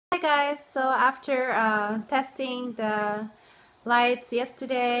guys, so after testing the lights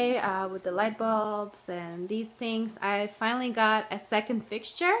yesterday with the light bulbs and these things, I finally got a second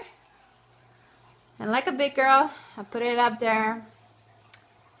fixture, and like a big girl I put it up there,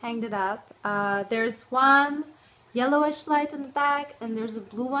 hanged it up. There's one yellowish light in the back and there's a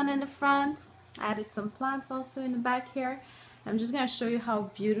blue one in the front. I added some plants also in the back here. I'm just gonna show you how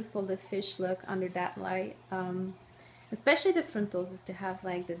beautiful the fish look under that light. Especially the frontals is to have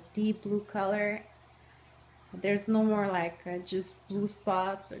like the deep blue color. There's no more like just blue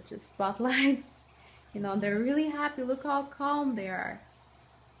spots or just spotlights. You know, they're really happy. Look how calm they are.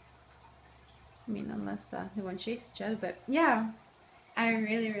 I mean, unless they want to chase each other, but yeah, I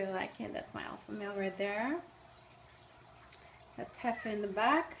really like it. That's my alpha male right there. That's Heifer in the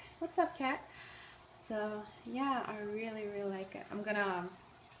back. What's up, cat? So yeah, I really like it. I'm gonna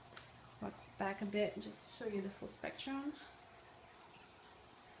walk back a bit and just show you the full spectrum.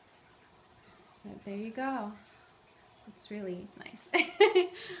 So there you go. It's really nice.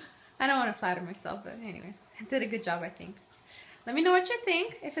 I don't want to flatter myself, but anyways, I did a good job, I think. Let me know what you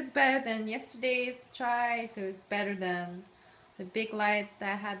think. If it's better than yesterday's try, if it was better than the big lights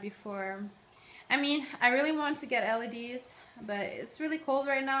that I had before. I mean, I really want to get LEDs, but it's really cold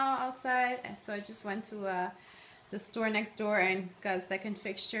right now outside, so I just went to the store next door and got a second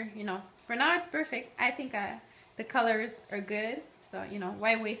fixture. You know, for now it's perfect. I think the colors are good, so you know,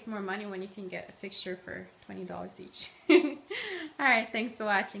 why waste more money when you can get a fixture for $20 each. Alright, thanks for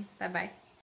watching. Bye bye.